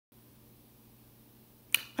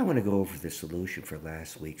I want to go over the solution for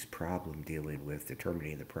last week's problem dealing with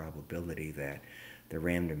determining the probability that the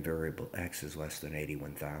random variable x is less than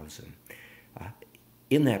 81,000.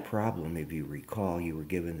 In that problem, if you recall, you were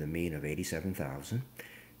given the mean of 87,000.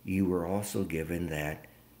 You were also given that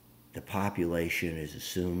the population is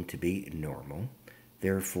assumed to be normal.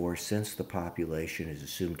 Therefore, since the population is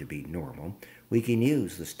assumed to be normal, we can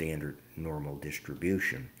use the standard normal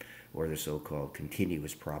distribution, or the so-called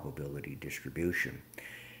continuous probability distribution.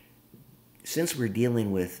 Since we're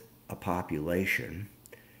dealing with a population,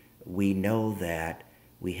 we know that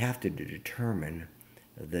we have to determine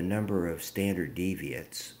the number of standard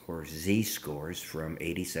deviates, or z-scores, from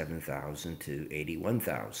 87,000 to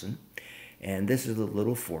 81,000. And this is a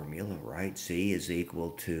little formula, right? Z is equal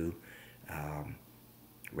to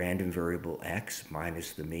random variable x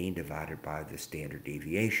minus the mean divided by the standard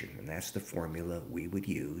deviation. And that's the formula we would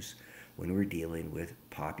use when we're dealing with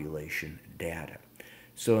population data.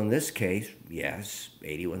 So in this case, yes,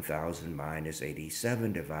 81,000 minus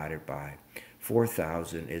 87 divided by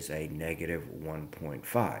 4,000 is a negative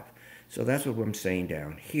 1.5. So that's what I'm saying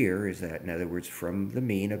down here, is that, in other words, from the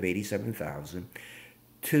mean of 87,000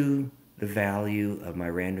 to the value of my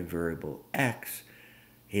random variable x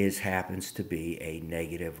happens to be a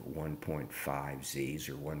negative 1.5 z's,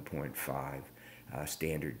 or 1.5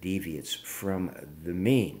 standard deviates from the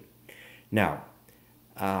mean. Now,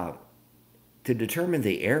 to determine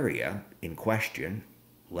the area in question,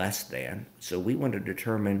 less than, so we want to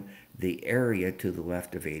determine the area to the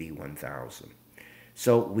left of 81,000.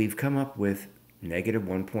 So we've come up with negative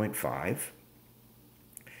 1.5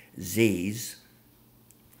 z's,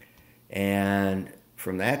 and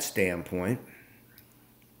from that standpoint,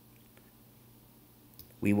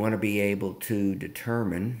 we want to be able to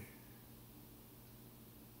determine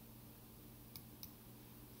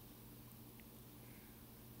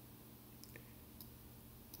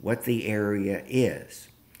what the area is.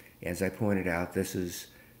 As I pointed out, this is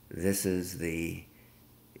the,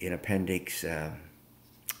 in Appendix AD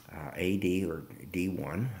or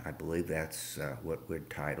D1, I believe that's what we're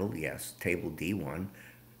titled, yes, Table D1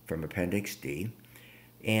 from Appendix D.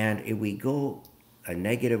 And if we go a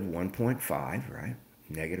negative 1.5, right,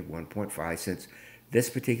 negative 1.5, since this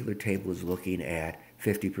particular table is looking at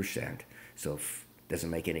 50%, so it doesn't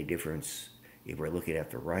make any difference if we're looking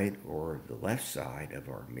at the right or the left side of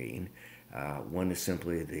our mean. One is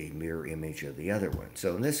simply the mirror image of the other one.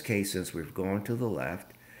 So in this case, since we've gone to the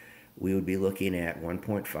left, we would be looking at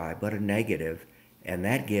 1.5, but a negative, and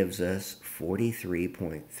that gives us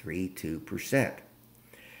 43.32%.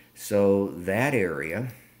 So that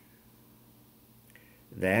area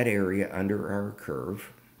under our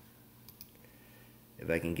curve, if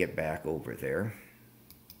I can get back over there,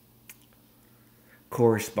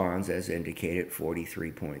 corresponds, as indicated,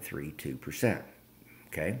 43.32%.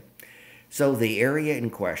 Okay? So the area in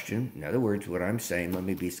question, in other words, what I'm saying, let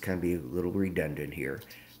me be kind of be a little redundant here.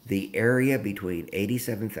 The area between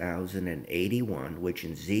 87,000 and 81, which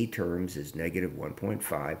in z terms is negative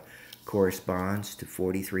 1.5, corresponds to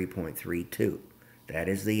 43.32. That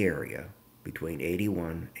is the area between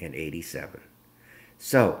 81 and 87.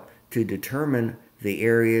 So to determine the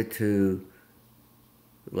area to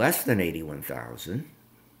less than 81,000,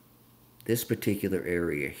 this particular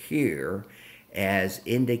area here, as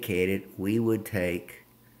indicated, we would take,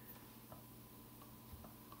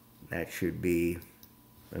 that should be,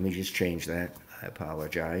 let me just change that, I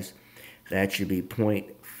apologize. That should be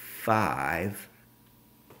 0.5,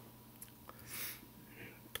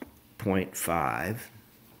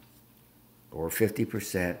 or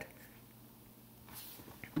 50%,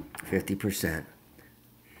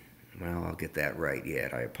 well, I'll get that right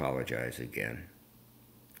yet, I apologize again,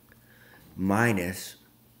 minus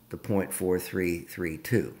the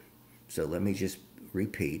 0.4332. So let me just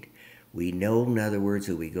repeat. We know, in other words,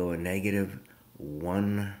 that we go a negative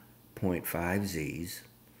 1.5 z's.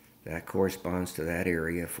 That corresponds to that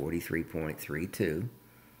area, 43.32,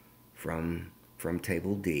 from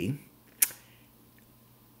Table D.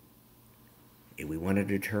 If we want to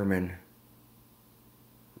determine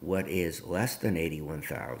what is less than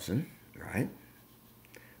 81,000, right,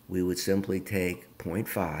 we would simply take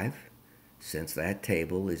 0.5, since that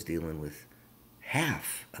table is dealing with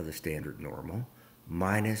half of the standard normal,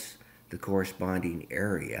 minus the corresponding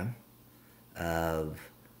area of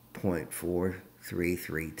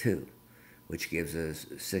 0.4332, which gives us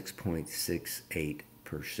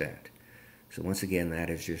 6.68%. So once again, that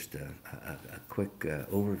is just a quick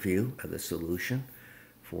overview of the solution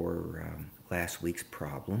for last week's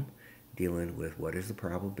problem, dealing with what is the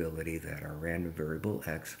probability that our random variable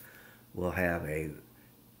x will have a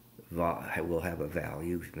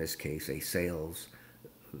value, in this case a sales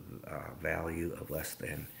value of less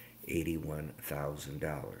than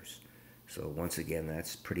 $81,000. So once again,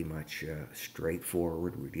 that's pretty much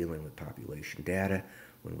straightforward. We're dealing with population data.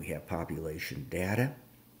 When we have population data,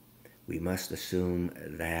 we must assume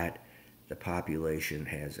that the population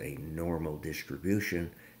has a normal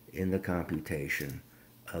distribution in the computation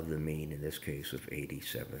of the mean, in this case of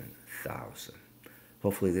 87,000.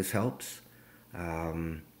 Hopefully this helps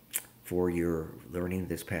for your learning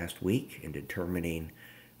this past week in determining,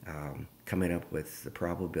 coming up with the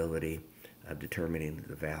probability of determining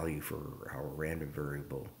the value for our random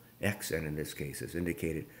variable x, and in this case is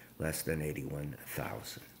indicated less than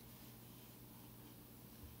 81,000.